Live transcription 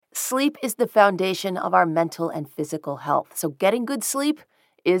Sleep is the foundation of our mental and physical health, so getting good sleep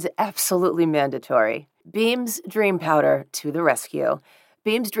is absolutely mandatory. Beam's Dream Powder to the rescue.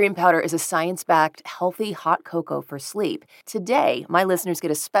 Beam's Dream Powder is a science-backed, healthy hot cocoa for sleep. Today, my listeners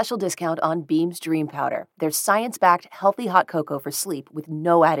get a special discount on Beam's Dream Powder. Their science-backed, healthy hot cocoa for sleep with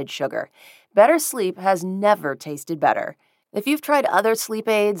no added sugar. Better sleep has never tasted better. If you've tried other sleep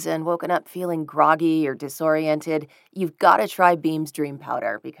aids and woken up feeling groggy or disoriented, you've got to try Beam's Dream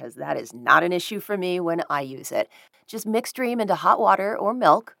Powder because that is not an issue for me when I use it. Just mix Dream into hot water or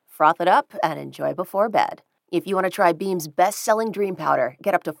milk, froth it up, and enjoy before bed. If you want to try Beam's best-selling Dream Powder,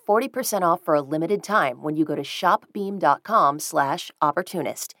 get up to 40% off for a limited time when you go to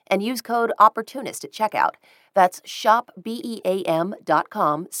shopbeam.com/opportunist and use code OPPORTUNIST at checkout. That's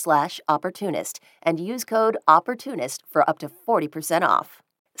shopbeam.com/opportunist and use code OPPORTUNIST for up to 40% off.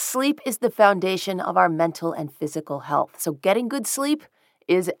 Sleep is the foundation of our mental and physical health, so getting good sleep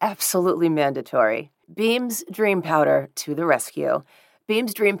is absolutely mandatory. Beam's Dream Powder to the rescue.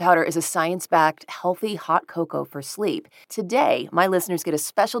 Beam's Dream Powder is a science-backed, healthy hot cocoa for sleep. Today, my listeners get a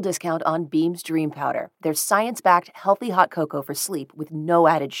special discount on Beam's Dream Powder. Their science-backed, healthy hot cocoa for sleep with no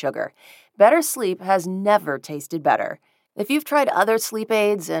added sugar. Better sleep has never tasted better. If you've tried other sleep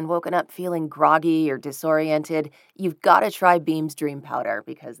aids and woken up feeling groggy or disoriented, you've got to try Beam's Dream Powder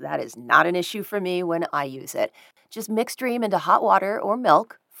because that is not an issue for me when I use it. Just mix Dream into hot water or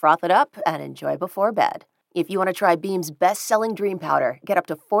milk, froth it up, and enjoy before bed. If you want to try Beam's best-selling Dream Powder, get up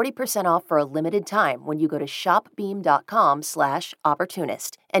to 40% off for a limited time when you go to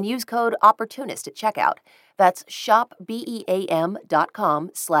shopbeam.com/opportunist and use code OPPORTUNIST at checkout. That's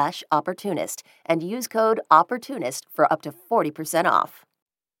shopbeam.com/opportunist and use code OPPORTUNIST for up to 40% off.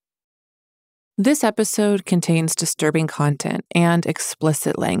 This episode contains disturbing content and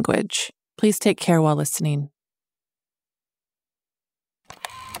explicit language. Please take care while listening.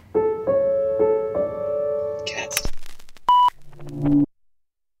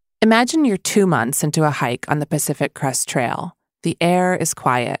 Imagine you're 2 months into a hike on the Pacific Crest Trail. The air is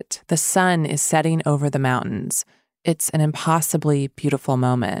quiet. The sun is setting over the mountains. It's an impossibly beautiful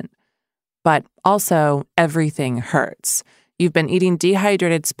moment. But also, everything hurts. You've been eating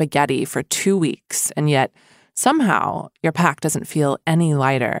dehydrated spaghetti for 2 weeks, and yet somehow your pack doesn't feel any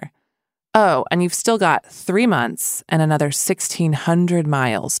lighter. Oh, and you've still got 3 months and another 1,600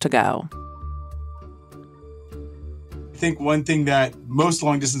 miles to go. I think one thing that most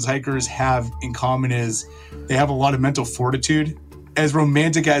long-distance hikers have in common is they have a lot of mental fortitude. As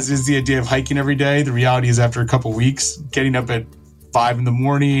romantic as is the idea of hiking every day, the reality is after a couple weeks, getting up at 5 in the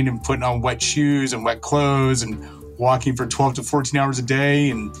morning and putting on wet shoes and wet clothes and walking for 12 to 14 hours a day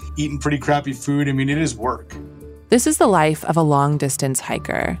and eating pretty crappy food, I mean, it is work. This is the life of a long-distance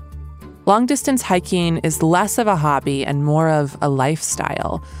hiker. Long-distance hiking is less of a hobby and more of a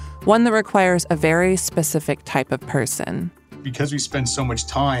lifestyle, one that requires a very specific type of person. Because we spend so much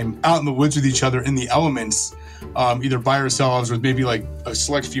time out in the woods with each other in the elements, either by ourselves or maybe like a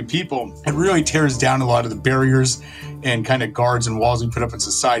select few people, it really tears down a lot of the barriers and kind of guards and walls we put up in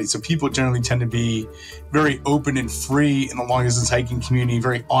society. So people generally tend to be very open and free in the long-distance hiking community,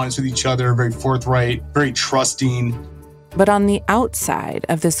 very honest with each other, very forthright, very trusting. But on the outside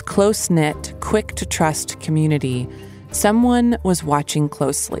of this close-knit, quick-to-trust community, someone was watching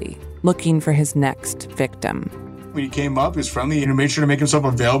closely, looking for his next victim. When he came up, he was friendly and made sure to make himself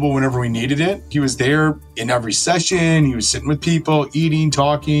available whenever we needed it. He was there in every session. He was sitting with people, eating,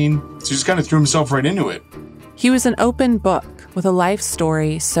 talking. So he just kind of threw himself right into it. He was an open book with a life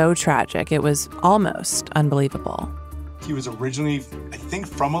story so tragic it was almost unbelievable. He was originally, I think,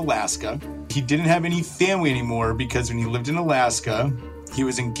 from Alaska. He didn't have any family anymore because when he lived in Alaska, he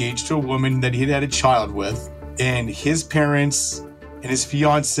was engaged to a woman that he had a child with. And his parents and his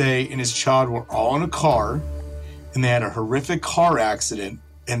fiance and his child were all in a car, and they had a horrific car accident,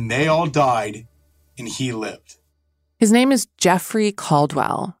 and they all died, and he lived. His name is Jeffrey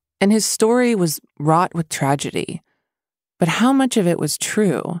Caldwell, and his story was wrought with tragedy. But how much of it was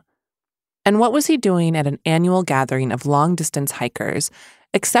true? And what was he doing at an annual gathering of long-distance hikers,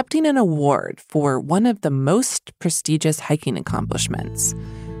 accepting an award for one of the most prestigious hiking accomplishments,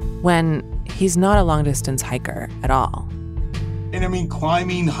 when he's not a long-distance hiker at all? And I mean,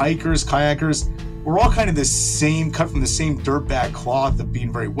 climbing, hikers, kayakers, we're all kind of the same, cut from the same dirtbag cloth of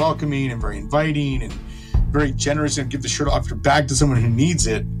being very welcoming and very inviting and very generous and give the shirt off your back to someone who needs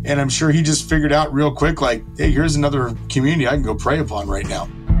it. And I'm sure he just figured out real quick, like, hey, here's another community I can go prey upon right now.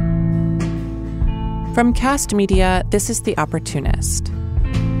 From Cast Media, this is The Opportunist.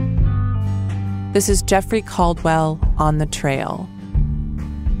 This is Jeffrey Caldwell on the trail.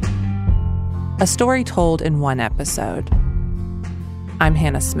 A story told in one episode. I'm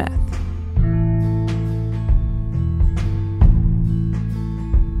Hannah Smith.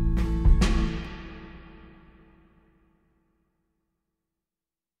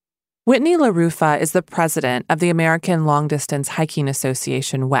 Whitney LaRufa is the president of the American Long Distance Hiking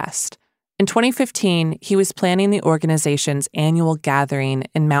Association West. In 2015, he was planning the organization's annual gathering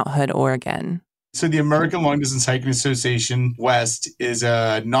in Mount Hood, Oregon. So the American Long Distance Hiking Association West is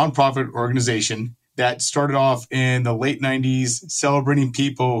a nonprofit organization that started off in the late 90s, celebrating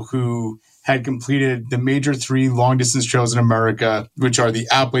people who had completed the major 3 long-distance trails in America, which are the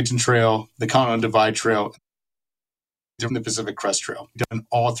Appalachian Trail, the Continental Divide Trail, and the Pacific Crest Trail. We've done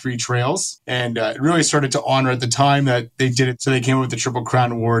all 3 trails, and it really started to honor at the time that they did it, so they came up with the Triple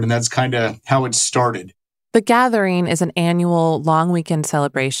Crown Award, and that's kind of how it started. The gathering is an annual long weekend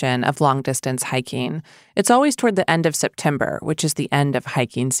celebration of long-distance hiking. It's always toward the end of September, which is the end of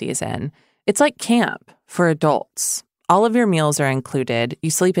hiking season. It's like camp for adults. All of your meals are included.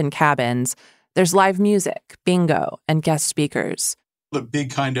 You sleep in cabins. There's live music, bingo, and guest speakers. The big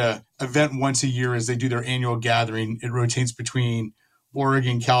kind of event once a year is they do their annual gathering. It rotates between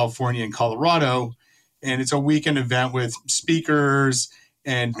Oregon, California, and Colorado. And it's a weekend event with speakers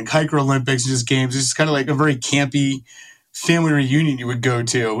and hiker Olympics, just games. It's just kind of like a very campy family reunion you would go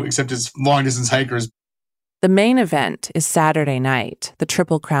to, except it's long distance hikers. The main event is Saturday night, the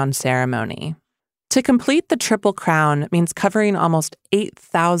Triple Crown ceremony. To complete the Triple Crown means covering almost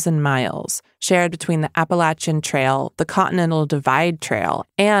 8,000 miles, shared between the Appalachian Trail, the Continental Divide Trail,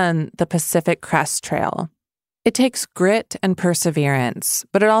 and the Pacific Crest Trail. It takes grit and perseverance,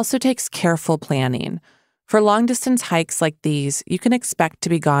 but it also takes careful planning. For long-distance hikes like these, you can expect to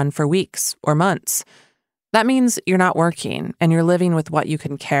be gone for weeks or months. That means you're not working and you're living with what you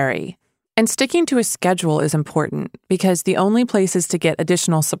can carry. And sticking to a schedule is important because the only places to get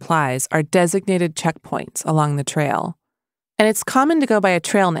additional supplies are designated checkpoints along the trail. And it's common to go by a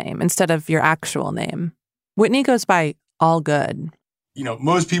trail name instead of your actual name. Whitney goes by All Good.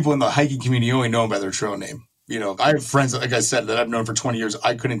 Most people in the hiking community only know by their trail name. I have friends, like I said, that I've known for 20 years.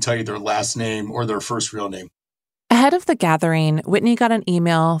 I couldn't tell you their last name or their first real name. Ahead of the gathering, Whitney got an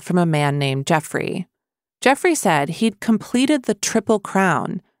email from a man named Jeffrey. Jeffrey said he'd completed the Triple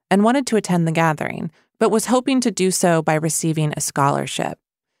Crown and wanted to attend the gathering, but was hoping to do so by receiving a scholarship.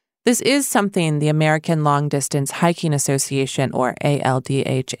 This is something the American Long Distance Hiking Association, or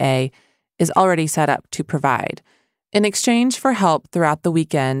ALDHA, is already set up to provide. In exchange for help throughout the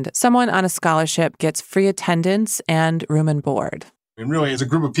weekend, someone on a scholarship gets free attendance and room and board. And really, as a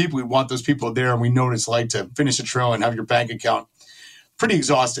group of people, we want those people there, and we know what it's like to finish a trail and have your bank account pretty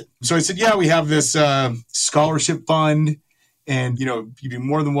exhausted. So I said, yeah, we have this scholarship fund. And, you'd be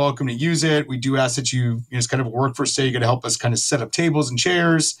more than welcome to use it. We do ask that it's kind of a work first day. You got to help us kind of set up tables and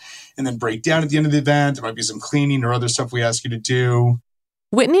chairs and then break down at the end of the event. There might be some cleaning or other stuff we ask you to do.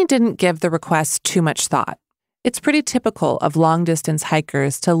 Whitney didn't give the request too much thought. It's pretty typical of long-distance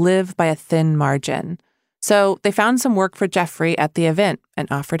hikers to live by a thin margin. So they found some work for Jeffrey at the event and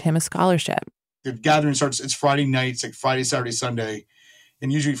offered him a scholarship. The gathering starts, it's Friday night. It's like Friday, Saturday, Sunday.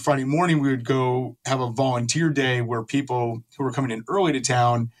 And usually Friday morning, we would go have a volunteer day where people who were coming in early to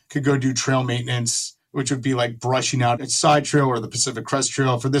town could go do trail maintenance, which would be like brushing out a side trail or the Pacific Crest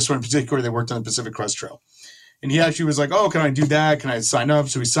Trail. For this one in particular, they worked on the Pacific Crest Trail. And he actually was like, oh, can I do that? Can I sign up?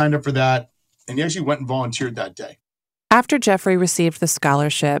 So he signed up for that. And he actually went and volunteered that day. After Jeffrey received the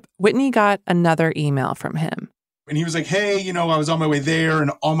scholarship, Whitney got another email from him. And he was like, hey, I was on my way there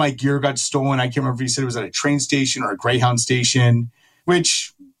and all my gear got stolen. I can't remember if he said it was at a train station or a Greyhound station,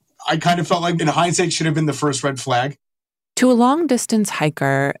 which I kind of felt like in hindsight should have been the first red flag. To a long-distance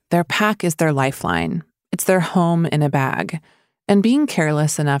hiker, their pack is their lifeline. It's their home in a bag. And being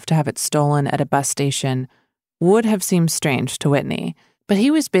careless enough to have it stolen at a bus station would have seemed strange to Whitney. But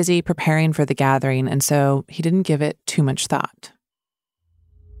he was busy preparing for the gathering, and so he didn't give it too much thought.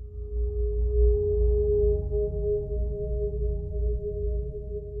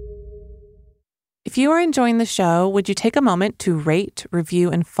 If you are enjoying the show, would you take a moment to rate, review,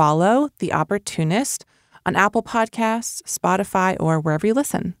 and follow The Opportunist on Apple Podcasts, Spotify, or wherever you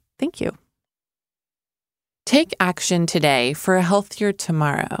listen? Thank you. Take action today for a healthier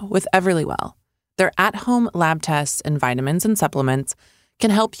tomorrow with Everlywell. Their at-home lab tests and vitamins and supplements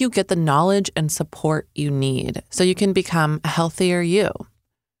can help you get the knowledge and support you need so you can become a healthier you.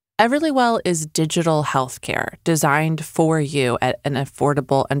 Everlywell is digital healthcare designed for you at an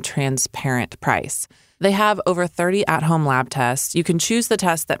affordable and transparent price. They have over 30 at-home lab tests. You can choose the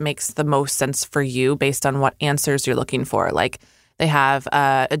test that makes the most sense for you based on what answers you're looking for. Like they have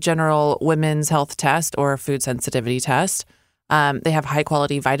a general women's health test or a food sensitivity test. They have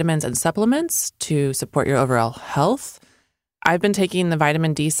high-quality vitamins and supplements to support your overall health. I've been taking the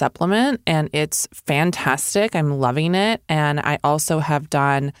vitamin D supplement, and it's fantastic. I'm loving it. And I also have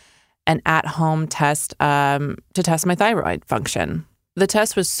done an at-home test to test my thyroid function. The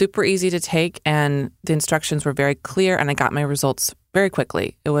test was super easy to take, and the instructions were very clear, and I got my results very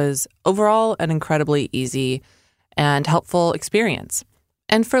quickly. It was overall an incredibly easy and helpful experience.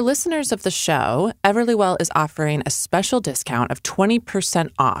 And for listeners of the show, Everlywell is offering a special discount of 20%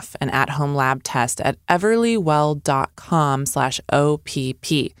 off an at-home lab test at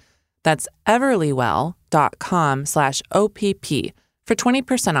everlywell.com/OPP. That's everlywell.com/OPP for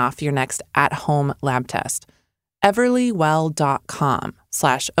 20% off your next at-home lab test.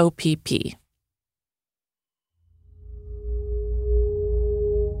 everlywell.com/OPP.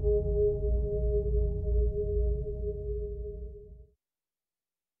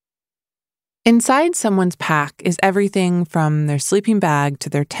 Inside someone's pack is everything from their sleeping bag to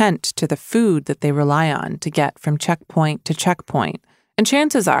their tent to the food that they rely on to get from checkpoint to checkpoint. And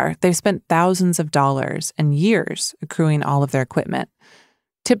chances are they've spent thousands of dollars and years accruing all of their equipment.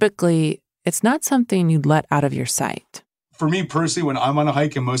 Typically, it's not something you'd let out of your sight. For me personally, when I'm on a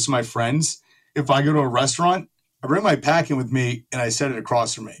hike and most of my friends, if I go to a restaurant, I bring my pack in with me and I set it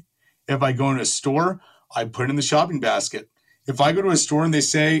across from me. If I go in a store, I put it in the shopping basket. If I go to a store and they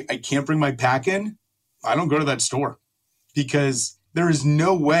say I can't bring my pack in, I don't go to that store because there is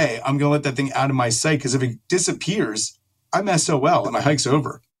no way I'm going to let that thing out of my sight, because if it disappears, I'm SOL and my hike's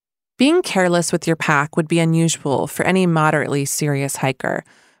over. Being careless with your pack would be unusual for any moderately serious hiker,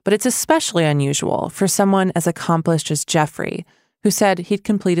 but it's especially unusual for someone as accomplished as Jeffrey, who said he'd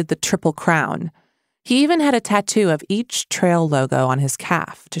completed the Triple Crown. He even had a tattoo of each trail logo on his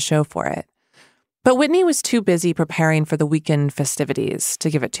calf to show for it. But Whitney was too busy preparing for the weekend festivities to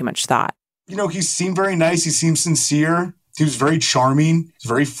give it too much thought. You know, he seemed very nice. He seemed sincere. He was very charming. He was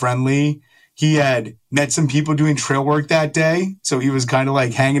very friendly. He had met some people doing trail work that day, so he was kind of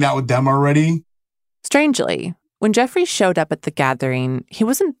like hanging out with them already. Strangely, when Jeffrey showed up at the gathering, he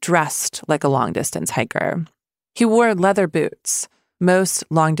wasn't dressed like a long-distance hiker. He wore leather boots. Most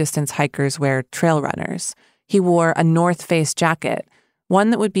long-distance hikers wear trail runners. He wore a North Face jacket,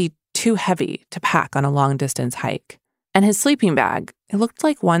 one that would be too heavy to pack on a long-distance hike. And his sleeping bag, it looked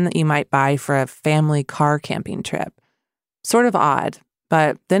like one that you might buy for a family car camping trip. Sort of odd,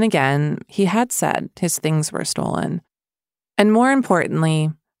 but then again, he had said his things were stolen. And more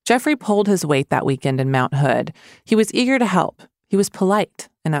importantly, Jeffrey pulled his weight that weekend in Mount Hood. He was eager to help. He was polite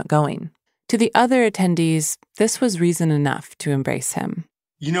and outgoing. To the other attendees, this was reason enough to embrace him.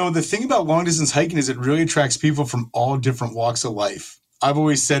 You know, the thing about long-distance hiking is it really attracts people from all different walks of life. I've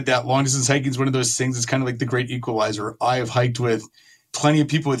always said that long-distance hiking is one of those things that's kind of like the great equalizer. I have hiked with plenty of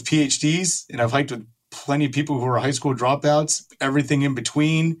people with PhDs, and I've hiked with plenty of people who are high school dropouts, everything in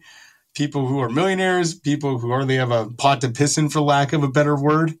between, people who are millionaires, people who hardly have a pot to piss in, for lack of a better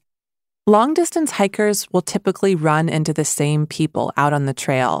word. Long-distance hikers will typically run into the same people out on the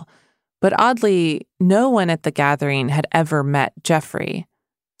trail, but oddly, no one at the gathering had ever met Jeffrey.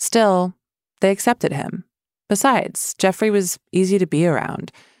 Still, they accepted him. Besides, Jeffrey was easy to be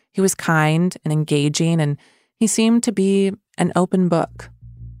around. He was kind and engaging, and he seemed to be an open book.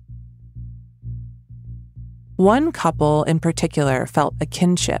 One couple in particular felt a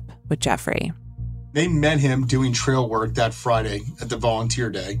kinship with Jeffrey. They met him doing trail work that Friday at the volunteer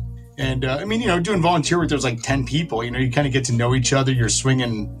day. And doing volunteer work, there's like 10 people. You kind of get to know each other. You're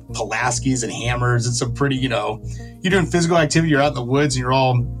swinging Pulaskis and hammers. It's a pretty, you're doing physical activity. You're out in the woods and you're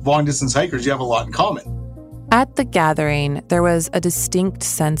all long distance hikers. You have a lot in common. At the gathering, there was a distinct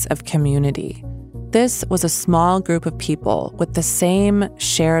sense of community. This was a small group of people with the same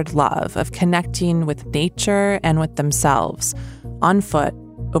shared love of connecting with nature and with themselves, on foot,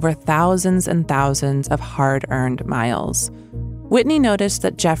 over thousands and thousands of hard-earned miles. Whitney noticed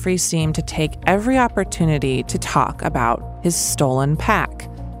that Jeffrey seemed to take every opportunity to talk about his stolen pack,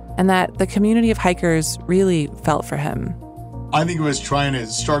 and that the community of hikers really felt for him. I think it was trying to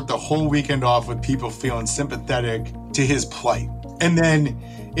start the whole weekend off with people feeling sympathetic to his plight. And then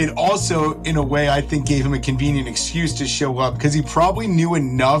it also, in a way, I think gave him a convenient excuse to show up because he probably knew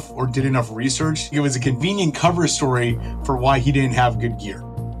enough or did enough research. It was a convenient cover story for why he didn't have good gear.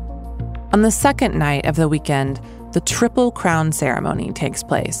 On the second night of the weekend, the Triple Crown ceremony takes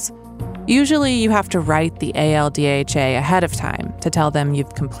place. Usually you have to write the ALDHA ahead of time to tell them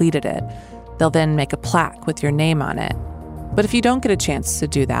you've completed it. They'll then make a plaque with your name on it. But if you don't get a chance to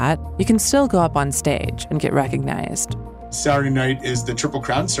do that, you can still go up on stage and get recognized. Saturday night is the Triple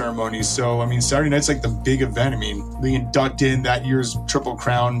Crown ceremony. So, Saturday night's like the big event. They induct in that year's Triple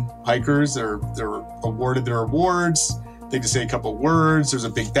Crown hikers. They're awarded their awards. They just say a couple words. There's a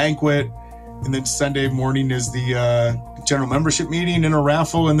big banquet. And then Sunday morning is the general membership meeting and a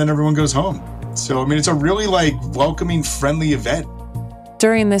raffle, and then everyone goes home. So, I mean, it's a really welcoming, friendly event.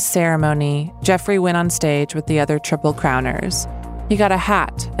 During this ceremony, Jeffrey went on stage with the other Triple Crowners. He got a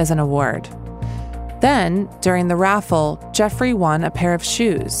hat as an award. Then, during the raffle, Jeffrey won a pair of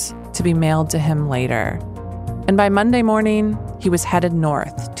shoes to be mailed to him later. And by Monday morning, he was headed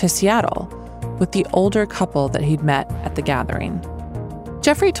north to Seattle with the older couple that he'd met at the gathering.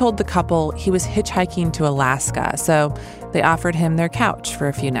 Jeffrey told the couple he was hitchhiking to Alaska, so they offered him their couch for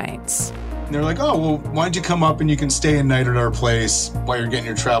a few nights. They're like, oh, well, why don't you come up and you can stay a night at our place while you're getting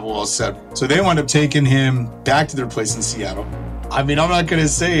your travel all set. So they wound up taking him back to their place in Seattle. I mean, I'm not going to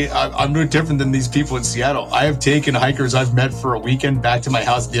say I'm no different than these people in Seattle. I have taken hikers I've met for a weekend back to my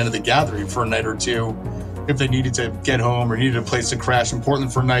house at the end of the gathering for a night or two if they needed to get home or needed a place to crash in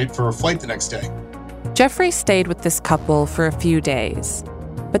Portland for a night for a flight the next day. Jeffrey stayed with this couple for a few days,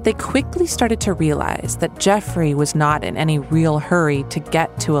 but they quickly started to realize that Jeffrey was not in any real hurry to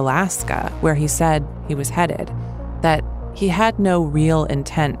get to Alaska, where he said he was headed, that he had no real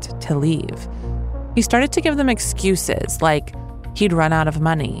intent to leave. He started to give them excuses, like he'd run out of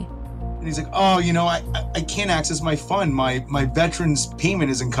money. And he's like, oh, I can't access my fund. My veterans payment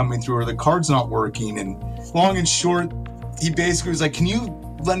isn't coming through, or the card's not working. And long and short, he basically was like, can you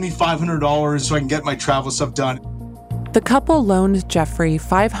lend me $500 so I can get my travel stuff done? The couple loaned Jeffrey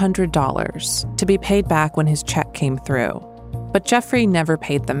 $500 to be paid back when his check came through, but Jeffrey never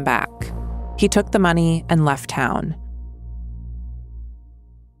paid them back. He took the money and left town.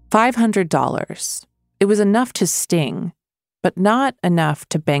 $500. It was enough to sting, but not enough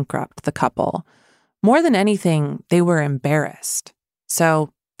to bankrupt the couple. More than anything, they were embarrassed.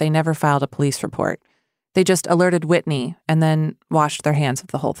 So they never filed a police report. They just alerted Whitney and then washed their hands of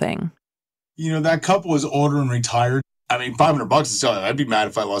the whole thing. That couple was older and retired. I mean, $500 is still, I'd be mad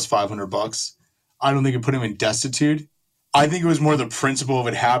if I lost $500. I don't think it put him in destitute. I think it was more the principle of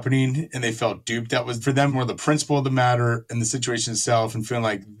it happening and they felt duped. That was for them more the principle of the matter and the situation itself and feeling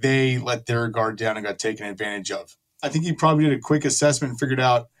like they let their guard down and got taken advantage of. I think he probably did a quick assessment and figured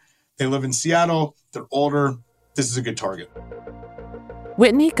out they live in Seattle, they're older, this is a good target.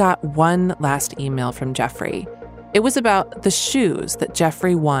 Whitney got one last email from Jeffrey. It was about the shoes that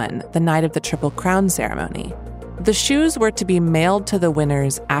Jeffrey won the night of the Triple Crown ceremony. The shoes were to be mailed to the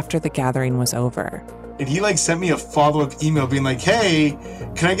winners after the gathering was over. And he sent me a follow-up email being like, hey,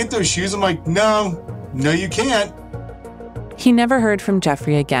 can I get those shoes? I'm like, no, you can't. He never heard from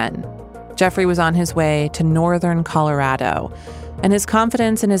Jeffrey again. Jeffrey was on his way to northern Colorado, and his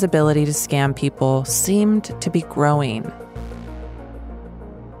confidence in his ability to scam people seemed to be growing.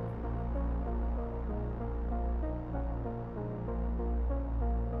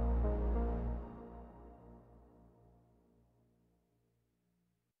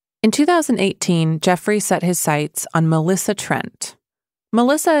 In 2018, Jeffrey set his sights on Melissa Trent.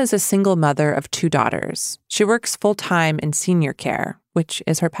 Melissa is a single mother of 2 daughters. She works full-time in senior care, which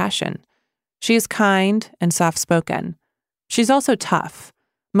is her passion. She is kind and soft-spoken. She's also tough.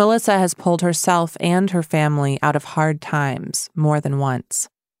 Melissa has pulled herself and her family out of hard times more than once.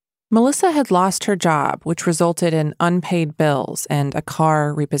 Melissa had lost her job, which resulted in unpaid bills and a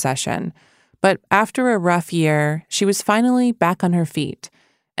car repossession. But after a rough year, she was finally back on her feet.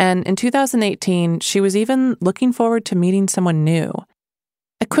 And in 2018, she was even looking forward to meeting someone new.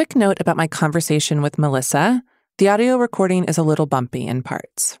 A quick note about my conversation with Melissa. The audio recording is a little bumpy in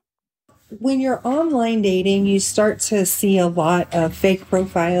parts. When you're online dating, you start to see a lot of fake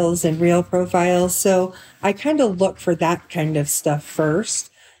profiles and real profiles. So I kind of look for that kind of stuff first.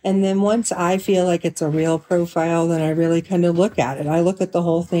 And then once I feel like it's a real profile, then I really kind of look at it. I look at the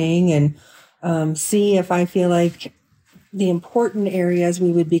whole thing and see if I feel like the important areas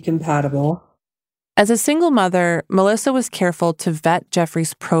we would be compatible. As a single mother, Melissa was careful to vet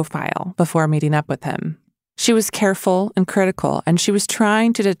Jeffrey's profile before meeting up with him. She was careful and critical, and she was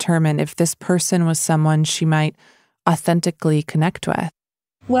trying to determine if this person was someone she might authentically connect with.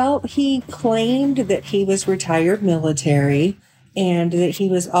 Well, he claimed that he was retired military and that he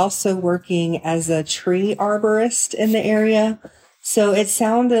was also working as a tree arborist in the area. So it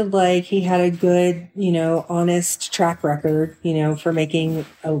sounded like he had a good, honest track record, for making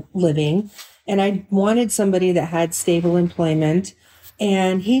a living. And I wanted somebody that had stable employment.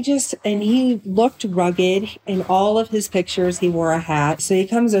 And he looked rugged. In all of his pictures, he wore a hat. So he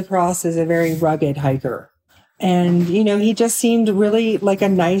comes across as a very rugged hiker. And, he just seemed really like a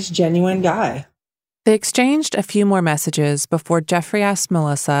nice, genuine guy. They exchanged a few more messages before Jeffrey asked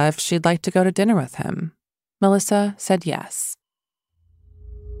Melissa if she'd like to go to dinner with him. Melissa said yes.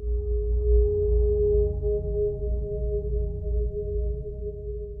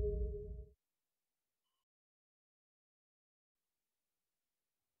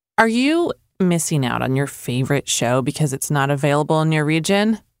 Are you missing out on your favorite show because it's not available in your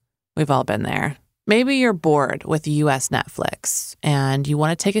region? We've all been there. Maybe you're bored with US Netflix and you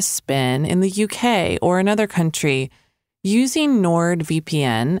want to take a spin in the UK or another country. Using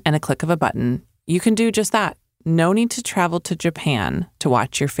NordVPN and a click of a button, you can do just that. No need to travel to Japan to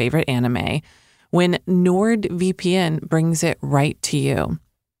watch your favorite anime when NordVPN brings it right to you.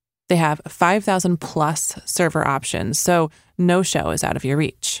 They have 5,000 plus server options, so no show is out of your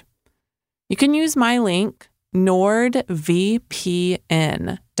reach. You can use my link,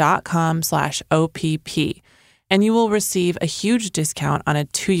 nordvpn.com/OPP, and you will receive a huge discount on a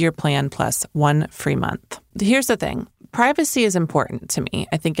 2-year plan plus 1 free month. Here's the thing. Privacy is important to me.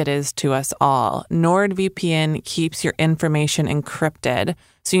 I think it is to us all. NordVPN keeps your information encrypted,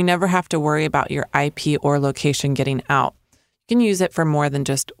 so you never have to worry about your IP or location getting out. You can use it for more than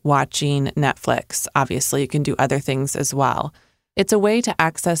just watching Netflix. Obviously, you can do other things as well. It's a way to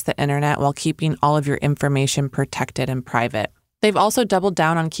access the internet while keeping all of your information protected and private. They've also doubled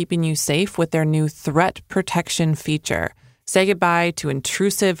down on keeping you safe with their new threat protection feature. Say goodbye to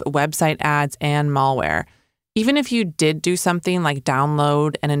intrusive website ads and malware. Even if you did do something like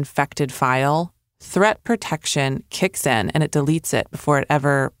download an infected file, threat protection kicks in and it deletes it before it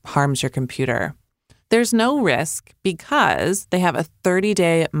ever harms your computer. There's no risk because they have a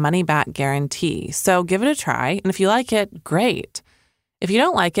 30-day money-back guarantee. So give it a try, and if you like it, great. If you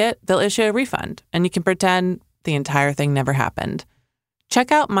don't like it, they'll issue a refund, and you can pretend the entire thing never happened.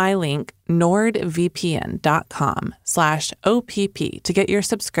 Check out my link, nordvpn.com/OPP, to get your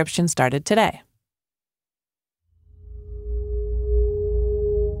subscription started today.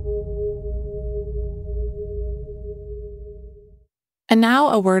 And now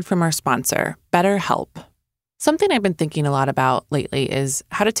a word from our sponsor, BetterHelp. Something I've been thinking a lot about lately is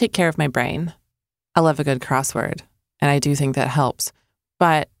how to take care of my brain. I love a good crossword, and I do think that helps.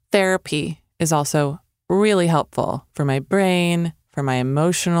 But therapy is also really helpful for my brain, for my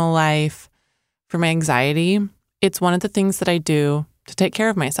emotional life, for my anxiety. It's one of the things that I do to take care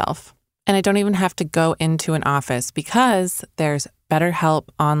of myself. And I don't even have to go into an office because there's BetterHelp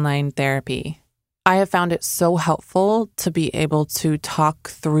online therapy. I have found it so helpful to be able to talk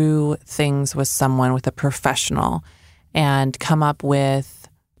through things with someone, with a professional, and come up with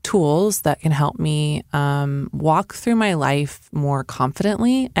tools that can help me walk through my life more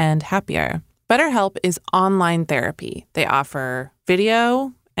confidently and happier. BetterHelp is online therapy. They offer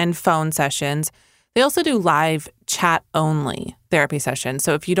video and phone sessions. They also do live chat-only therapy sessions.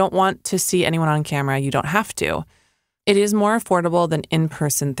 So if you don't want to see anyone on camera, you don't have to. It is more affordable than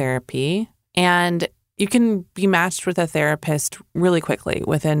in-person therapy. And you can be matched with a therapist really quickly,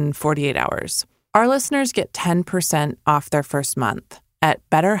 within 48 hours. Our listeners get 10% off their first month at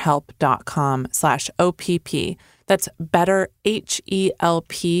betterhelp.com/OPP. That's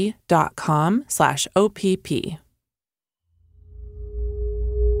betterhelp.com/OPP.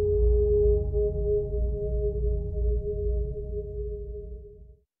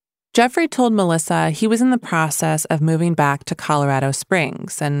 Jeffrey told Melissa he was in the process of moving back to Colorado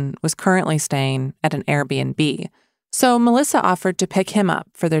Springs and was currently staying at an Airbnb. So Melissa offered to pick him up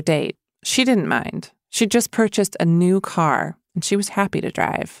for their date. She didn't mind. She'd just purchased a new car, and she was happy to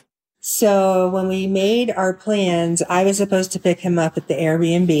drive. So when we made our plans, I was supposed to pick him up at the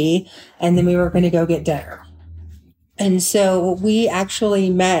Airbnb, and then we were going to go get dinner. And so we actually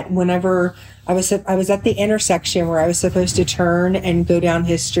met whenever I was at the intersection where I was supposed to turn and go down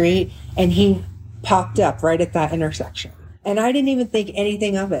his street, and he popped up right at that intersection. And I didn't even think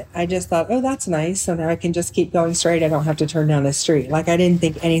anything of it. I just thought, oh, that's nice. So now I can just keep going straight. I don't have to turn down the street. Like, I didn't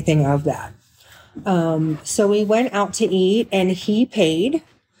think anything of that. So we went out to eat, and he paid.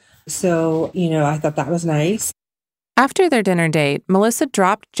 So, I thought that was nice. After their dinner date, Melissa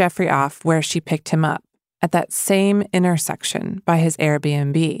dropped Jeffrey off where she picked him up, at that same intersection by his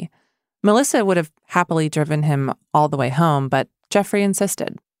Airbnb. Melissa would have happily driven him all the way home, but Jeffrey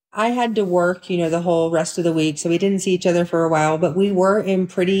insisted. I had to work, the whole rest of the week, so we didn't see each other for a while, but we were in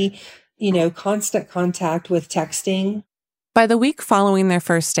pretty, constant contact with texting. By the week following their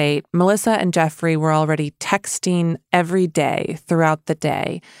first date, Melissa and Jeffrey were already texting every day throughout the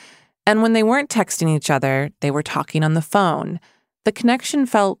day. And when they weren't texting each other, they were talking on the phone. The connection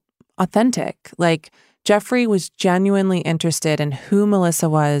felt authentic, like Jeffrey was genuinely interested in who Melissa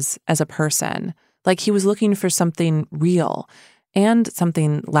was as a person, like he was looking for something real and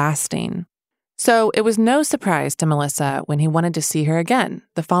something lasting. So it was no surprise to Melissa when he wanted to see her again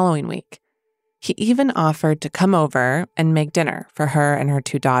the following week. He even offered to come over and make dinner for her and her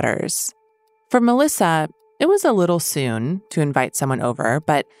 2 daughters. For Melissa, it was a little soon to invite someone over,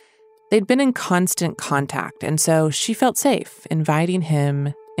 but they'd been in constant contact, and so she felt safe inviting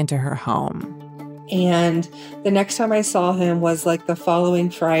him into her home. And the next time I saw him was like the following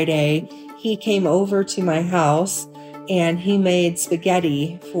Friday. He came over to my house and he made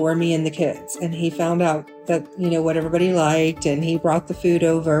spaghetti for me and the kids. And he found out that, what everybody liked, and he brought the food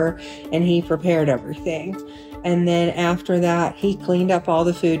over and he prepared everything. And then after that, he cleaned up all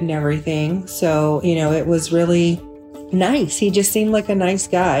the food and everything. So, it was really nice. He just seemed like a nice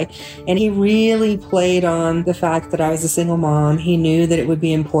guy. And he really played on the fact that I was a single mom. He knew that it would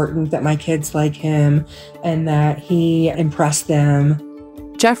be important that my kids like him and that he impressed them.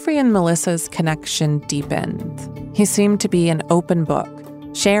 Jeffrey and Melissa's connection deepened. He seemed to be an open book,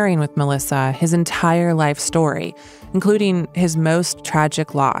 sharing with Melissa his entire life story, including his most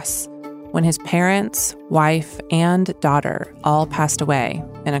tragic loss, when his parents, wife, and daughter all passed away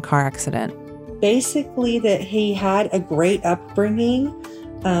in a car accident. Basically that he had a great upbringing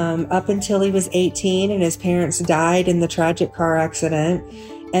up until he was 18 and his parents died in the tragic car accident.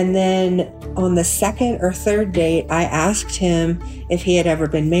 And then on the second or third date, I asked him if he had ever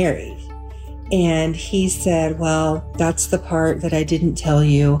been married. And he said, well, that's the part that I didn't tell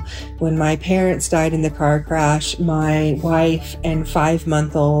you. When my parents died in the car crash, my wife and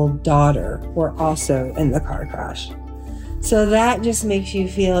 5-month-old daughter were also in the car crash. So that just makes you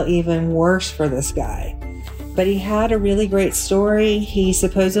feel even worse for this guy. But he had a really great story. He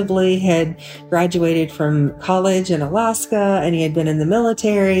supposedly had graduated from college in Alaska, and he had been in the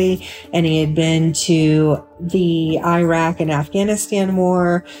military, and he had been to the Iraq and Afghanistan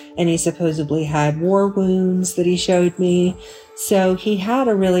war, and he supposedly had war wounds that he showed me. So he had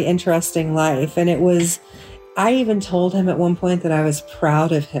a really interesting life. And I even told him at one point that I was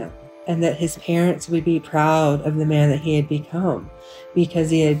proud of him and that his parents would be proud of the man that he had become,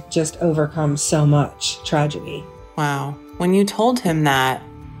 because he had just overcome so much tragedy. Wow. When you told him that,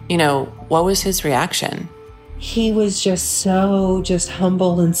 what was his reaction? He was just so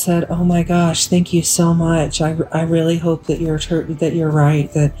humble and said, oh my gosh, thank you so much. I really hope that you're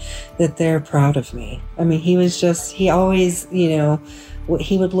right, that they're proud of me. I mean, he always, he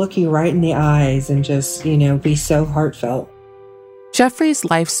would look you right in the eyes and just, be so heartfelt. Jeffrey's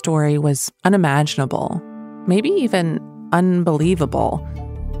life story was unimaginable, maybe even unbelievable.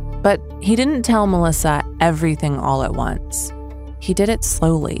 But he didn't tell Melissa everything all at once. He did it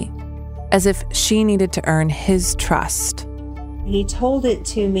slowly, as if she needed to earn his trust. He told it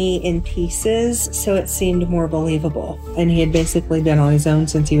to me in pieces, so it seemed more believable. And he had basically been on his own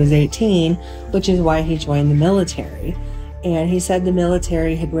since he was 18, which is why he joined the military. And he said the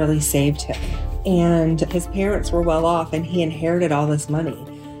military had really saved him. And his parents were well off, and he inherited all this money.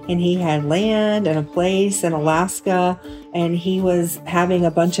 And he had land and a place in Alaska, and he was having a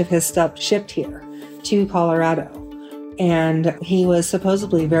bunch of his stuff shipped here to Colorado. And he was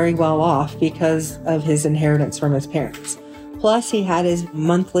supposedly very well off because of his inheritance from his parents. Plus, he had his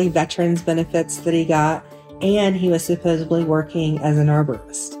monthly veterans benefits that he got, and he was supposedly working as an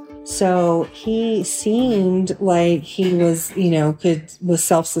arborist. So he seemed like he was, was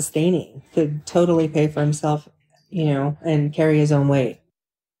self-sustaining, could totally pay for himself, and carry his own weight.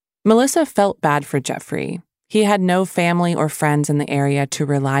 Melissa felt bad for Jeffrey. He had no family or friends in the area to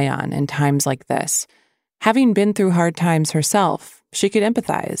rely on in times like this. Having been through hard times herself, she could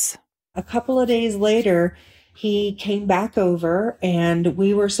empathize. A couple of days later, he came back over and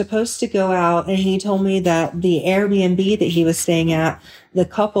we were supposed to go out, and he told me that the Airbnb that he was staying at, the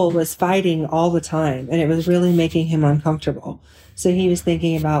couple was fighting all the time and it was really making him uncomfortable. So he was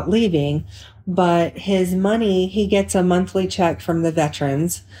thinking about leaving, but his money, he gets a monthly check from the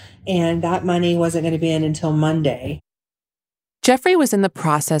veterans, and that money wasn't going to be in until Monday. Jeffrey was in the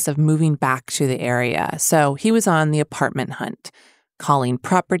process of moving back to the area, so he was on the apartment hunt, calling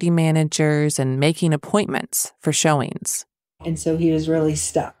property managers and making appointments for showings. And so he was really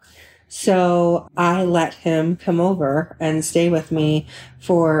stuck. So I let him come over and stay with me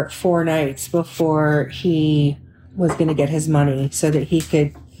for 4 nights before he was going to get his money so that he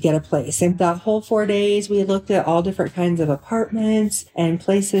could get a place. And that whole 4 days, we looked at all different kinds of apartments and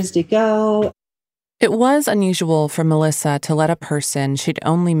places to go. It was unusual for Melissa to let a person she'd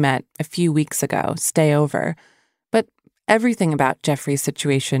only met a few weeks ago stay over. But everything about Jeffrey's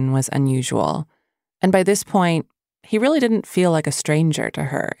situation was unusual. And by this point, he really didn't feel like a stranger to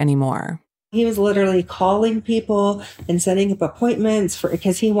her anymore. He was literally calling people and setting up appointments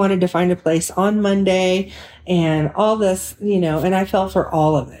because he wanted to find a place on Monday and all this, and I fell for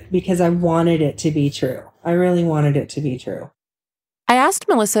all of it because I wanted it to be true. I really wanted it to be true. I asked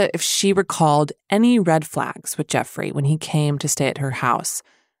Melissa if she recalled any red flags with Jeffrey when he came to stay at her house.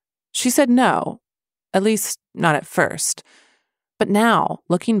 She said no, at least not at first. But now,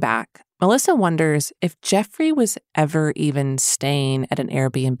 looking back, Melissa wonders if Jeffrey was ever even staying at an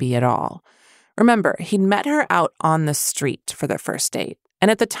Airbnb at all. Remember, he'd met her out on the street for their first date,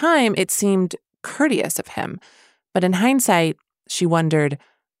 and at the time, it seemed courteous of him. But in hindsight, she wondered,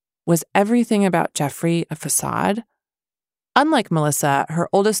 was everything about Jeffrey a facade? Unlike Melissa, her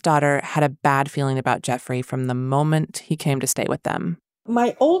oldest daughter had a bad feeling about Jeffrey from the moment he came to stay with them.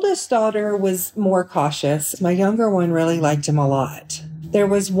 My oldest daughter was more cautious. My younger one really liked him a lot. There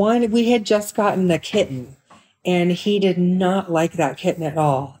was one, we had just gotten a kitten, and he did not like that kitten at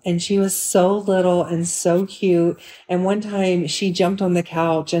all. And she was so little and so cute. And one time she jumped on the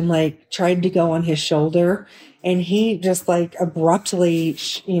couch and tried to go on his shoulder. And he just abruptly,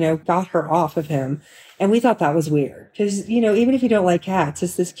 got her off of him. And we thought that was weird because, even if you don't like cats,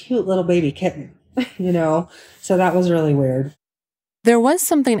 it's this cute little baby kitten, so that was really weird. There was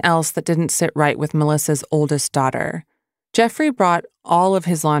something else that didn't sit right with Melissa's oldest daughter. Jeffrey brought all of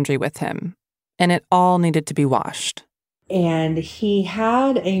his laundry with him, and it all needed to be washed. And he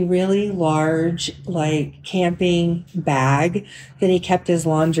had a really large, camping bag that he kept his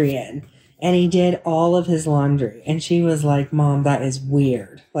laundry in. And he did all of his laundry. And she was like, Mom, that is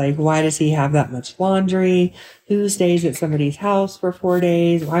weird. Why does he have that much laundry? Who stays at somebody's house for 4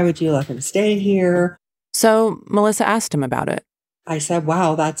 days? Why would you let him stay here? So Melissa asked him about it. I said,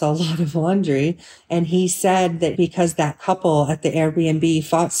 wow, that's a lot of laundry. And he said that because that couple at the Airbnb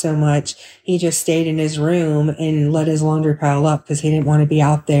fought so much, he just stayed in his room and let his laundry pile up because he didn't want to be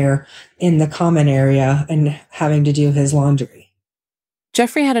out there in the common area and having to do his laundry.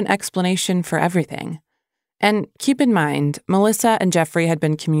 Jeffrey had an explanation for everything. And keep in mind, Melissa and Jeffrey had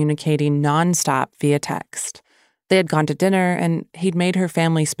been communicating nonstop via text. They had gone to dinner, and he'd made her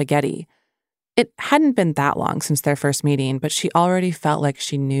family spaghetti. It hadn't been that long since their first meeting, but she already felt like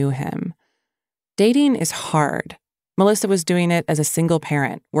she knew him. Dating is hard. Melissa was doing it as a single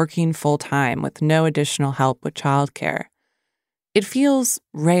parent, working full-time with no additional help with childcare. It feels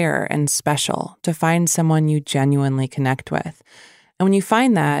rare and special to find someone you genuinely connect with. And when you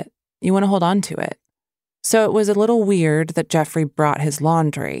find that, you want to hold on to it. So it was a little weird that Jeffrey brought his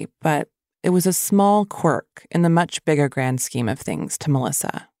laundry, but it was a small quirk in the much bigger grand scheme of things to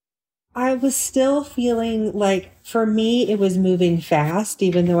Melissa. I was still feeling for me, it was moving fast,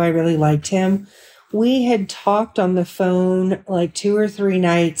 even though I really liked him. We had talked on the phone 2 or 3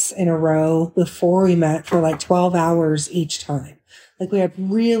 nights in a row before we met for 12 hours each time. We had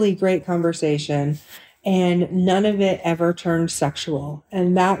really great conversation. And none of it ever turned sexual.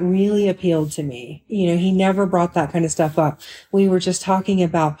 And that really appealed to me. He never brought that kind of stuff up. We were just talking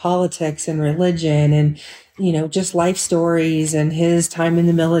about politics and religion and, just life stories and his time in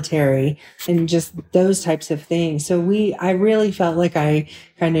the military and just those types of things. So I really felt like I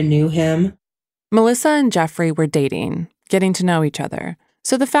kind of knew him. Melissa and Jeffrey were dating, getting to know each other.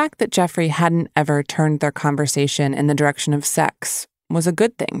 So the fact that Jeffrey hadn't ever turned their conversation in the direction of sex was a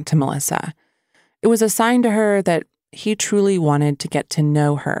good thing to Melissa. It was a sign to her that he truly wanted to get to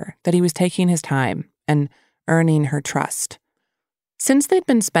know her, that he was taking his time and earning her trust. Since they'd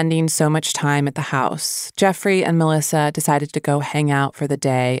been spending so much time at the house, Jeffrey and Melissa decided to go hang out for the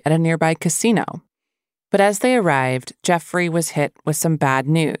day at a nearby casino. But as they arrived, Jeffrey was hit with some bad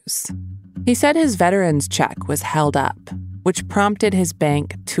news. He said his veteran's check was held up, which prompted his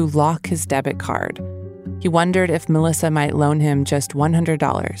bank to lock his debit card. He wondered if Melissa might loan him just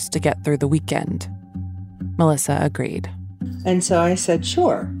 $100 to get through the weekend. Melissa agreed. And so I said,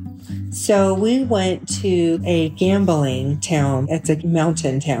 sure. So we went to a gambling town. It's a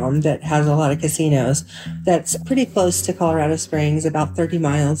mountain town that has a lot of casinos. That's pretty close to Colorado Springs, about 30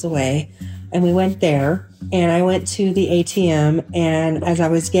 miles away. And we went there, and I went to the ATM, and as I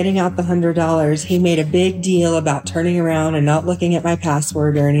was getting out the $100, he made a big deal about turning around and not looking at my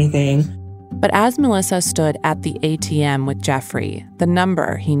password or anything. But as Melissa stood at the ATM with Jeffrey, the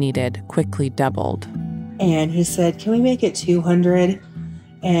number he needed quickly doubled. And he said, can we make it 200?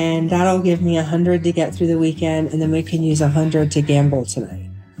 And that'll give me 100 to get through the weekend, and then we can use 100 to gamble tonight.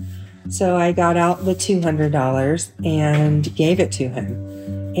 So I got out the $200 and gave it to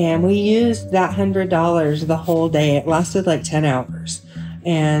him. And we used that $100 the whole day. It lasted 10 hours.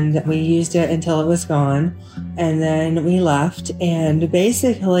 And we used it until it was gone. And then we left. And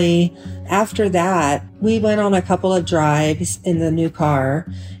basically, after that, we went on a couple of drives in the new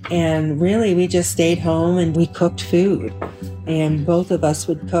car. And really, we just stayed home and we cooked food. And both of us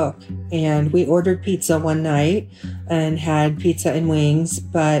would cook. And we ordered pizza one night and had pizza and wings.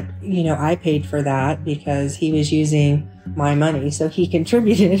 But, I paid for that because he was using my money. So he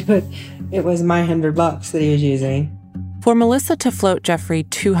contributed, but it was my $100 that he was using. For Melissa to float Jeffrey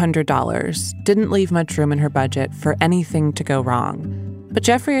 $200 didn't leave much room in her budget for anything to go wrong. But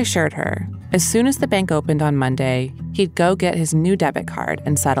Jeffrey assured her, as soon as the bank opened on Monday, he'd go get his new debit card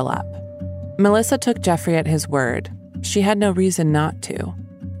and settle up. Melissa took Jeffrey at his word. She had no reason not to.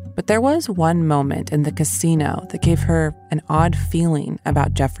 But there was one moment in the casino that gave her an odd feeling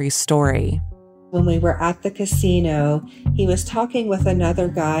about Jeffrey's story. When we were at the casino, he was talking with another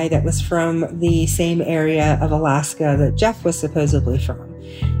guy that was from the same area of Alaska that Jeff was supposedly from.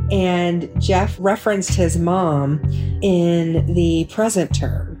 And Jeff referenced his mom in the present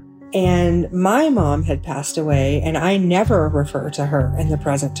term. And my mom had passed away, and I never refer to her in the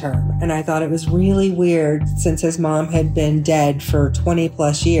present term. And I thought it was really weird, since his mom had been dead for 20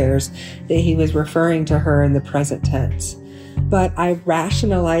 plus years, that he was referring to her in the present tense. But I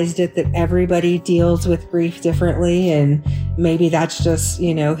rationalized it that everybody deals with grief differently, and maybe that's just,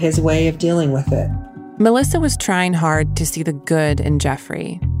 his way of dealing with it. Melissa was trying hard to see the good in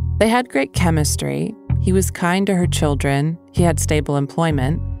Jeffrey. They had great chemistry. He was kind to her children. He had stable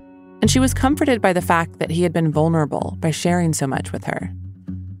employment. And she was comforted by the fact that he had been vulnerable by sharing so much with her.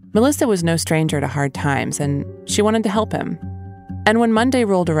 Melissa was no stranger to hard times, and she wanted to help him. And when Monday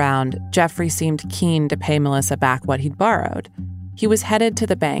rolled around, Jeffrey seemed keen to pay Melissa back what he'd borrowed. He was headed to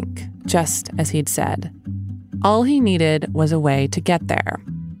the bank, just as he'd said. All he needed was a way to get there.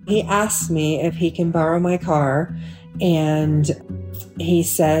 He asked me if he can borrow my car, and he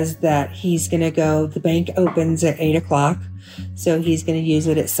says that he's going to go, the bank opens at 8 o'clock, so he's going to use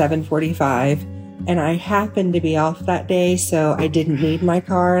it at 7:45. And I happened to be off that day, so I didn't need my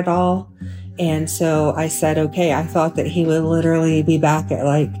car at all. And so I said, okay, I thought that he would literally be back at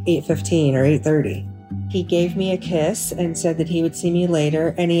like 8:15 or 8:30. He gave me a kiss and said that he would see me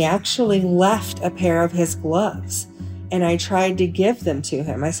later, and he actually left a pair of his gloves. And I tried to give them to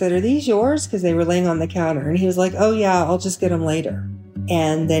him. I said, are these yours? Because they were laying on the counter. And he was like, oh yeah, I'll just get them later.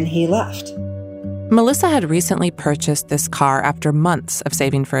 And then he left. Melissa had recently purchased this car after months of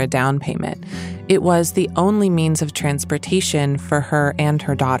saving for a down payment. It was the only means of transportation for her and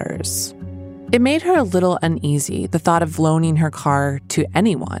her daughters. It made her a little uneasy, the thought of loaning her car to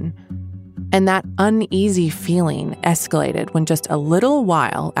anyone. And that uneasy feeling escalated when just a little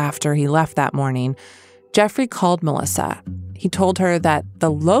while after he left that morning, Jeffrey called Melissa. He told her that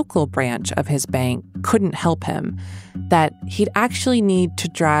the local branch of his bank couldn't help him, that he'd actually need to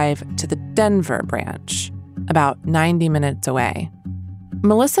drive to the Denver branch, about 90 minutes away.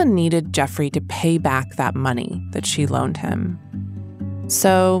 Melissa needed Jeffrey to pay back that money that she loaned him.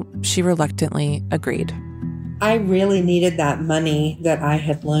 So she reluctantly agreed. I really needed that money that I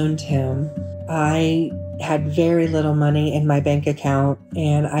had loaned him. I had very little money in my bank account,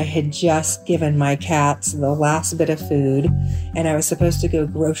 and I had just given my cats the last bit of food, and I was supposed to go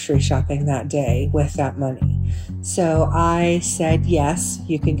grocery shopping that day with that money. So I said, yes,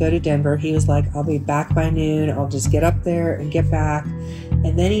 you can go to Denver. He was like, I'll be back by noon. I'll just get up there and get back.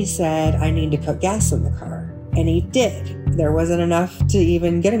 And then he said, I need to put gas in the car. And he did. There wasn't enough to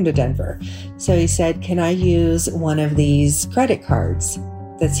even get him to Denver. So he said, can I use one of these credit cards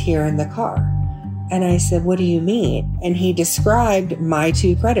that's here in the car? And I said, what do you mean? And he described my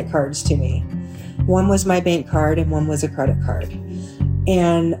 2 credit cards to me. One was my bank card and one was a credit card.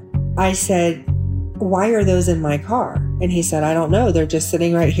 And I said, why are those in my car? And he said, I don't know. They're just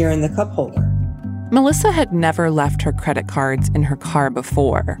sitting right here in the cup holder. Melissa had never left her credit cards in her car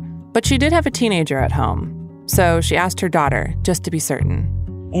before, but she did have a teenager at home. So she asked her daughter, just to be certain.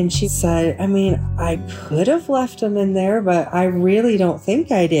 And she said, I could have left them in there, but I really don't think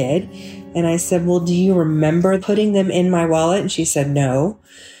I did. And I said, well, do you remember putting them in my wallet? And she said, no.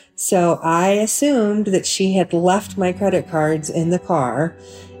 So I assumed that she had left my credit cards in the car.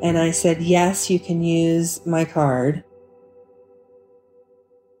 And I said, yes, you can use my card.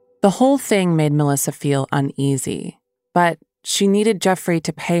 The whole thing made Melissa feel uneasy, but she needed Jeffrey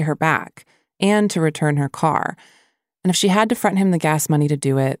to pay her back and to return her car. And if she had to front him the gas money to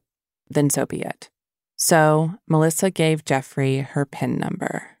do it, then so be it. So Melissa gave Jeffrey her PIN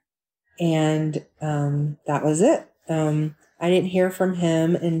number. And that was it. I didn't hear from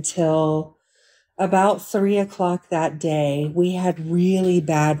him until about 3 o'clock that day. We had really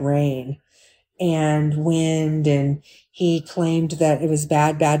bad rain and wind, and he claimed that it was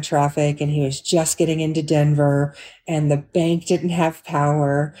bad traffic, and he was just getting into Denver, and the bank didn't have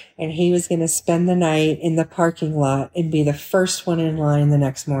power, and he was going to spend the night in the parking lot and be the first one in line the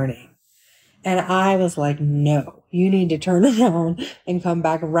next morning. And I was like, no, you need to turn around and come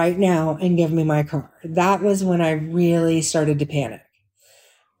back right now and give me my car. That was when I really started to panic.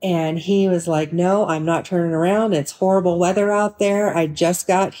 And he was like, no, I'm not turning around. It's horrible weather out there. I just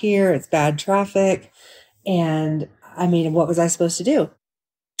got here. It's bad traffic. And what was I supposed to do?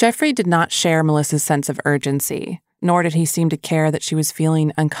 Jeffrey did not share Melissa's sense of urgency, nor did he seem to care that she was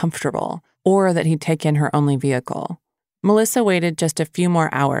feeling uncomfortable or that he'd taken her only vehicle. Melissa waited just a few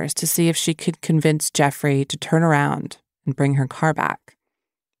more hours to see if she could convince Jeffrey to turn around and bring her car back.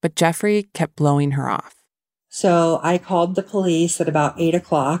 But Jeffrey kept blowing her off. So I called the police at about 8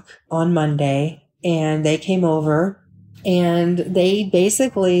 o'clock on Monday, and they came over and they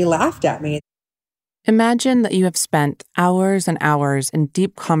basically laughed at me. Imagine that you have spent hours and hours in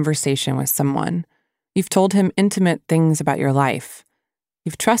deep conversation with someone. You've told him intimate things about your life.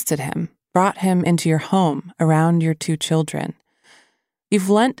 You've trusted him, brought him into your home around your 2 children. You've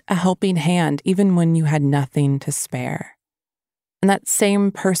lent a helping hand even when you had nothing to spare. And that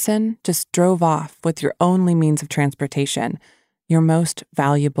same person just drove off with your only means of transportation, your most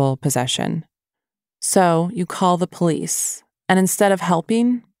valuable possession. So you call the police, and instead of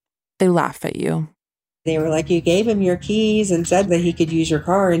helping, they laugh at you. They were like, you gave him your keys and said that he could use your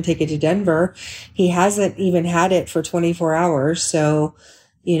car and take it to Denver. He hasn't even had it for 24 hours. So,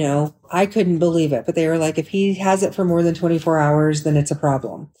 I couldn't believe it. But they were like, if he has it for more than 24 hours, then it's a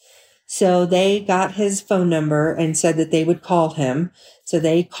problem. So they got his phone number and said that they would call him. So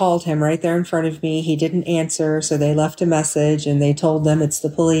they called him right there in front of me. He didn't answer. So they left a message and they told them it's the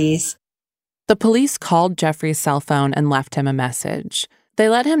police. The police called Jeffrey's cell phone and left him a message. They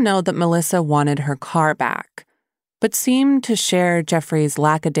let him know that Melissa wanted her car back, but seemed to share Jeffrey's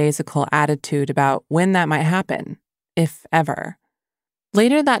lackadaisical attitude about when that might happen, if ever.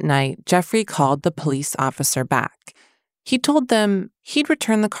 Later that night, Jeffrey called the police officer back. He told them he'd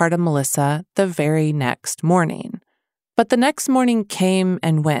return the car to Melissa the very next morning. But the next morning came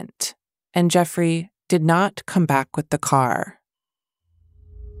and went, and Jeffrey did not come back with the car.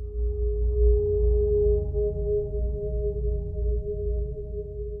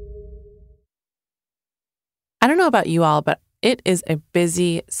 I don't know about you all, but it is a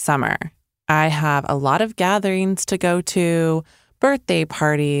busy summer. I have a lot of gatherings to go to, birthday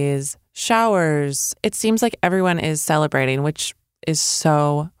parties, showers. It seems like everyone is celebrating, which is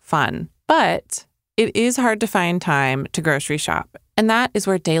so fun. But it is hard to find time to grocery shop, and that is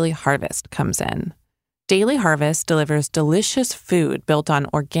where Daily Harvest comes in. Daily Harvest delivers delicious food built on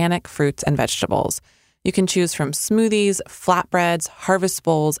organic fruits and vegetables. You can choose from smoothies, flatbreads, harvest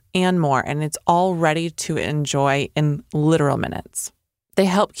bowls, and more, and it's all ready to enjoy in literal minutes. They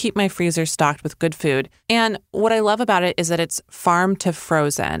help keep my freezer stocked with good food, and what I love about it is that it's farm to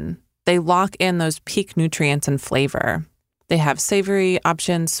frozen. They lock in those peak nutrients and flavor. They have savory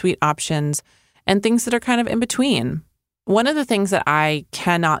options, sweet options, and things that are kind of in between. One of the things that I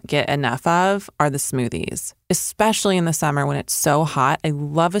cannot get enough of are the smoothies, especially in the summer when it's so hot. I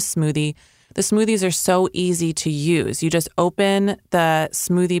love a smoothie. The smoothies are so easy to use. You just open the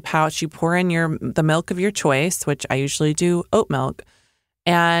smoothie pouch, you pour in the milk of your choice, which I usually do oat milk,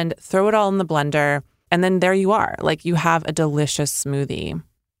 and throw it all in the blender. And then there you are. Like, you have a delicious smoothie.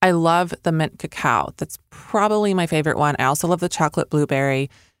 I love the mint cacao. That's probably my favorite one. I also love the chocolate blueberry.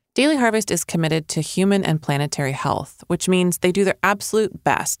 Daily Harvest is committed to human and planetary health, which means they do their absolute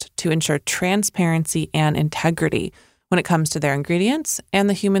best to ensure transparency and integrity when it comes to their ingredients and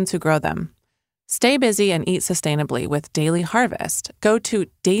the humans who grow them. Stay busy and eat sustainably with Daily Harvest. Go to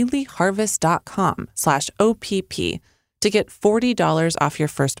dailyharvest.com/OPP to get $40 off your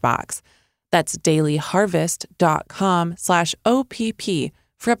first box. That's dailyharvest.com/OPP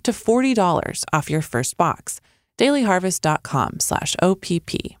for up to $40 off your first box.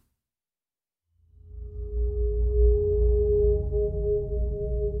 dailyharvest.com/OPP.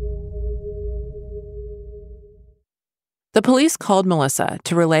 The police called Melissa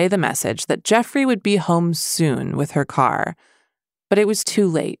to relay the message that Jeffrey would be home soon with her car. But it was too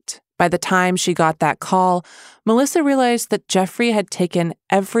late. By the time she got that call, Melissa realized that Jeffrey had taken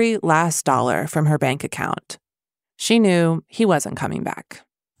every last dollar from her bank account. She knew he wasn't coming back.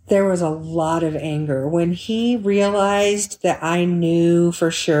 There was a lot of anger. When he realized that I knew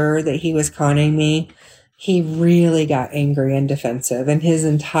for sure that he was conning me, he really got angry and defensive, and his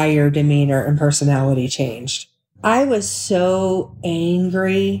entire demeanor and personality changed. I was so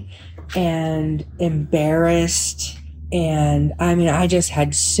angry and embarrassed. And I just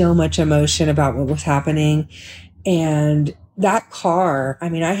had so much emotion about what was happening. And that car, I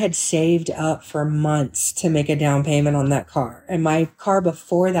had saved up for months to make a down payment on that car. And my car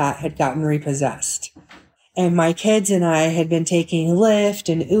before that had gotten repossessed. And my kids and I had been taking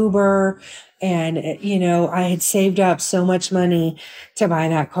Lyft and Uber. And, I had saved up so much money to buy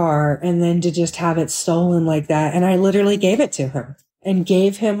that car, and then to just have it stolen like that. And I literally gave it to him and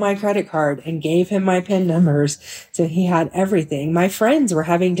gave him my credit card and gave him my PIN numbers. So he had everything. My friends were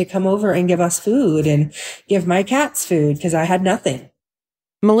having to come over and give us food and give my cats food because I had nothing.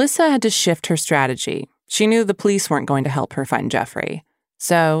 Melissa had to shift her strategy. She knew the police weren't going to help her find Jeffrey,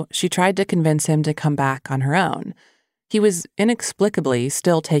 so she tried to convince him to come back on her own. He was inexplicably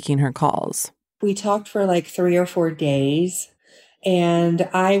still taking her calls. We talked for like 3 or 4 days, and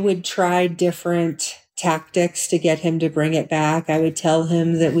I would try different tactics to get him to bring it back. I would tell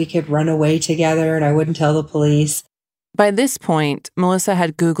him that we could run away together and I wouldn't tell the police. By this point, Melissa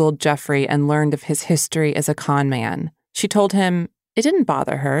had Googled Jeffrey and learned of his history as a con man. She told him it didn't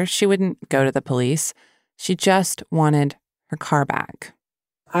bother her. She wouldn't go to the police. She just wanted her car back.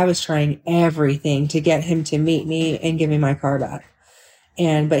 I was trying everything to get him to meet me and give me my car back.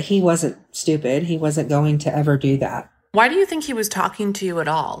 But he wasn't stupid. He wasn't going to ever do that. Why do you think he was talking to you at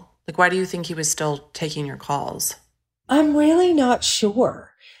all? Why do you think he was still taking your calls? I'm really not sure.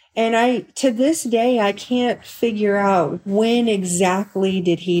 And to this day, I can't figure out when exactly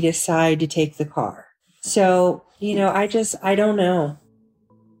did he decide to take the car. So, I don't know.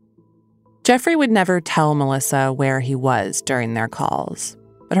 Jeffrey would never tell Melissa where he was during their calls.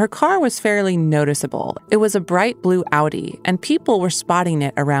 But her car was fairly noticeable. It was a bright blue Audi, and people were spotting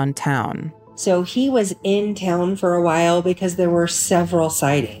it around town. So he was in town for a while because there were several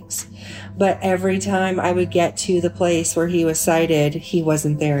sightings. But every time I would get to the place where he was sighted, he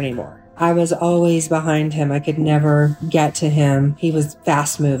wasn't there anymore. I was always behind him. I could never get to him. He was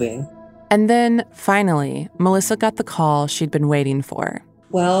fast moving. And then, finally, Melissa got the call she'd been waiting for.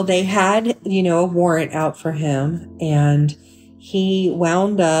 Well, they had, a warrant out for him, and he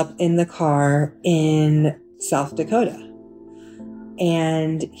wound up in the car in South Dakota.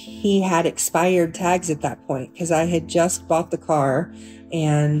 And he had expired tags at that point because I had just bought the car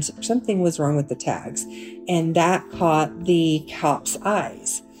and something was wrong with the tags. And that caught the cop's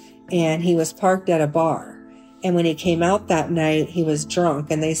eyes. And he was parked at a bar. And when he came out that night, he was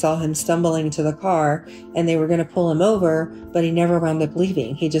drunk and they saw him stumbling to the car and they were going to pull him over, but he never wound up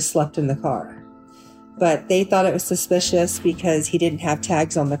leaving. He just slept in the car. But they thought it was suspicious because he didn't have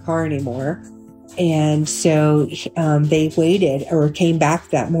tags on the car anymore. And so they waited or came back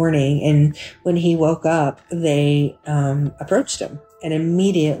that morning. And when he woke up, they approached him. And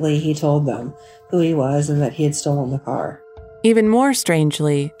immediately he told them who he was and that he had stolen the car. Even more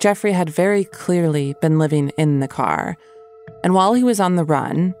strangely, Jeffrey had very clearly been living in the car. And while he was on the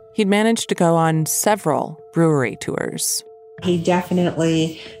run, he'd managed to go on several brewery tours. He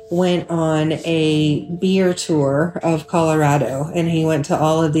definitely went on a beer tour of Colorado, and he went to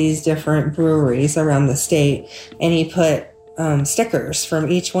all of these different breweries around the state, and he put stickers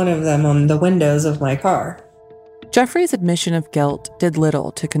from each one of them on the windows of my car. Jeffrey's admission of guilt did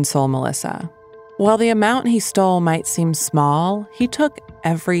little to console Melissa. While the amount he stole might seem small, he took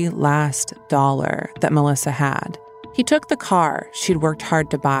every last dollar that Melissa had. He took the car she'd worked hard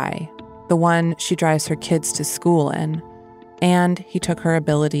to buy, the one she drives her kids to school in, and he took her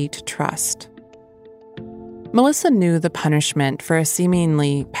ability to trust. Melissa knew the punishment for a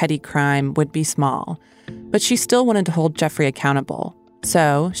seemingly petty crime would be small, but she still wanted to hold Jeffrey accountable,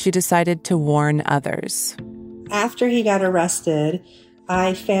 so she decided to warn others. After he got arrested,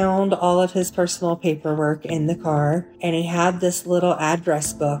 I found all of his personal paperwork in the car, and he had this little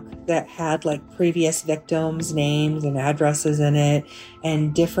address book that had previous victims' names and addresses in it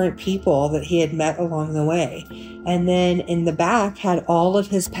and different people that he had met along the way. And then in the back had all of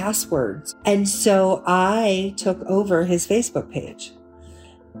his passwords. And so I took over his Facebook page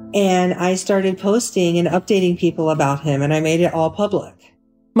and I started posting and updating people about him, and I made it all public.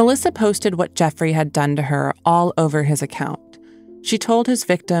 Melissa posted what Jeffrey had done to her all over his account. She told his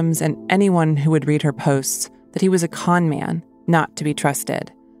victims and anyone who would read her posts that he was a con man, not to be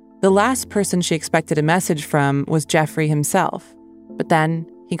trusted. The last person she expected a message from was Jeffrey himself, but then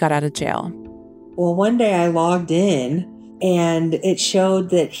he got out of jail. Well, one day I logged in and it showed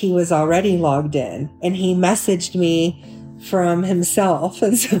that he was already logged in, and he messaged me from himself.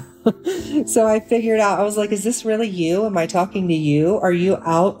 And so I figured out, I was like, is this really you? Am I talking to you? Are you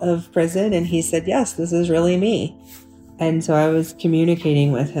out of prison? And he said, yes, this is really me. And so I was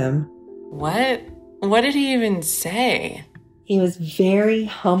communicating with him. What? What did he even say? He was very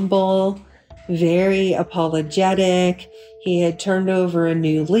humble, very apologetic. He had turned over a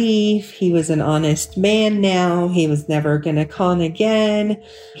new leaf. He was an honest man now. He was never going to con again.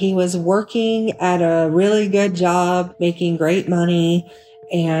 He was working at a really good job, making great money.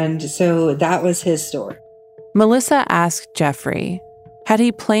 And so that was his story. Melissa asked Jeffrey, had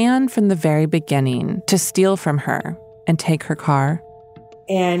he planned from the very beginning to steal from her and take her car?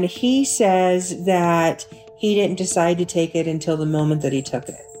 And he says that he didn't decide to take it until the moment that he took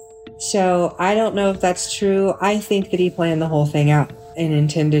it. So I don't know if that's true. I think that he planned the whole thing out and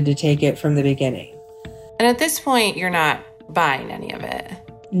intended to take it from the beginning. And at this point, you're not buying any of it.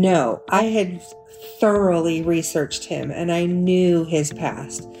 No, I had thoroughly researched him and I knew his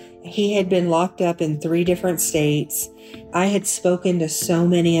past. He had been locked up in 3 different states. I had spoken to so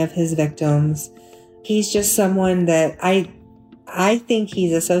many of his victims. He's just someone that I think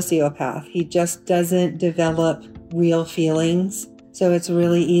he's a sociopath. He just doesn't develop real feelings. So it's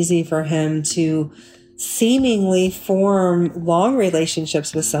really easy for him to seemingly form long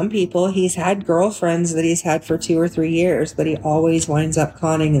relationships with some people. He's had girlfriends that he's had for 2 or 3 years, but he always winds up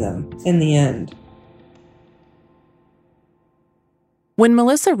conning them in the end. When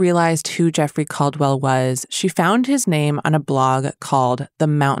Melissa realized who Jeffrey Caldwell was, she found his name on a blog called The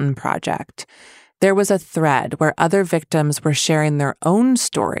Mountain Project. There was a thread where other victims were sharing their own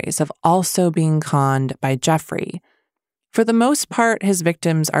stories of also being conned by Jeffrey. For the most part, his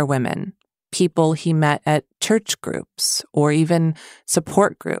victims are women, people he met at church groups or even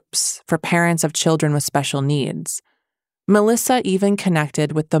support groups for parents of children with special needs. Melissa even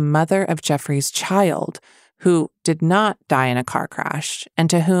connected with the mother of Jeffrey's child, who did not die in a car crash and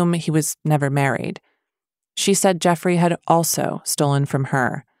to whom he was never married. She said Jeffrey had also stolen from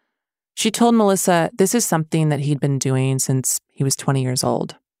her. She told Melissa this is something that he'd been doing since he was 20 years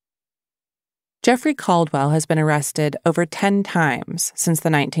old. Jeffrey Caldwell has been arrested over 10 times since the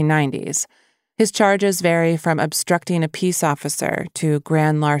 1990s. His charges vary from obstructing a peace officer to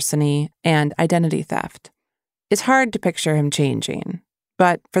grand larceny and identity theft. It's hard to picture him changing,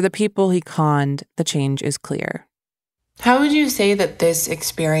 but for the people he conned, the change is clear. How would you say that this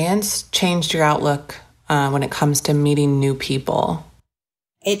experience changed your outlook when it comes to meeting new people?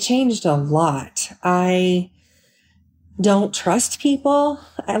 It changed a lot. I don't trust people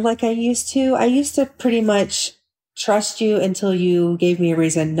like I used to. I used to pretty much trust you until you gave me a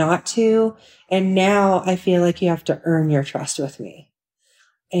reason not to. And now I feel like you have to earn your trust with me.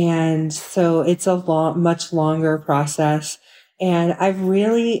 And so it's a much longer process. And I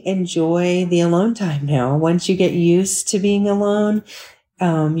really enjoy the alone time now. Once you get used to being alone,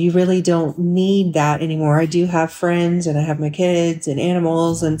 you really don't need that anymore. I do have friends and I have my kids and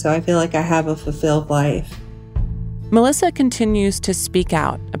animals. And so I feel like I have a fulfilled life. Melissa continues to speak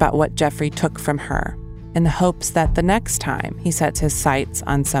out about what Jeffrey took from her in the hopes that the next time he sets his sights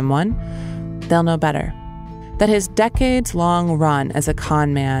on someone, they'll know better. That his decades-long run as a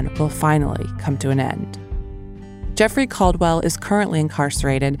con man will finally come to an end. Jeffrey Caldwell is currently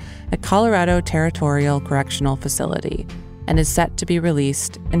incarcerated at Colorado Territorial Correctional Facility and is set to be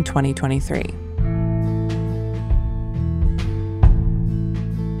released in 2023.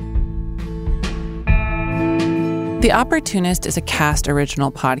 The Opportunist is a Cast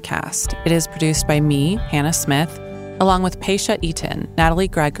original podcast. It is produced by me, Hannah Smith, along with Paisha Eaton, Natalie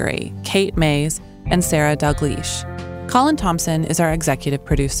Gregory, Kate Mays, and Sarah Dalgleish. Colin Thompson is our executive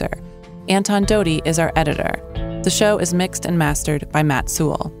producer. Anton Doty is our editor. The show is mixed and mastered by Matt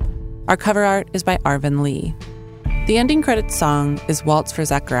Sewell. Our cover art is by Arvin Lee. The ending credits song is Waltz for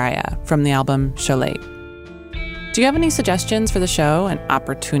Zachariah from the album Cholet. Do you have any suggestions for the show, an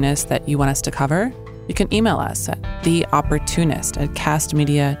opportunist that you want us to cover? You can email us at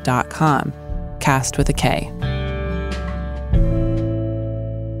theopportunist@castmedia.com, cast with a K.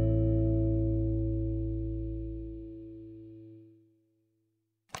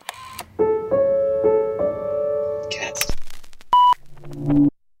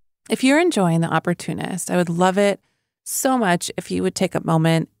 If you're enjoying The Opportunist, I would love it so much if you would take a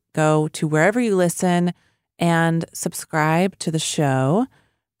moment, go to wherever you listen, and subscribe to the show.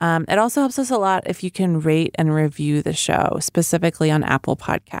 It also helps us a lot if you can rate and review the show, specifically on Apple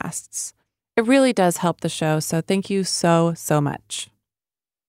Podcasts. It really does help the show, so thank you so, so much.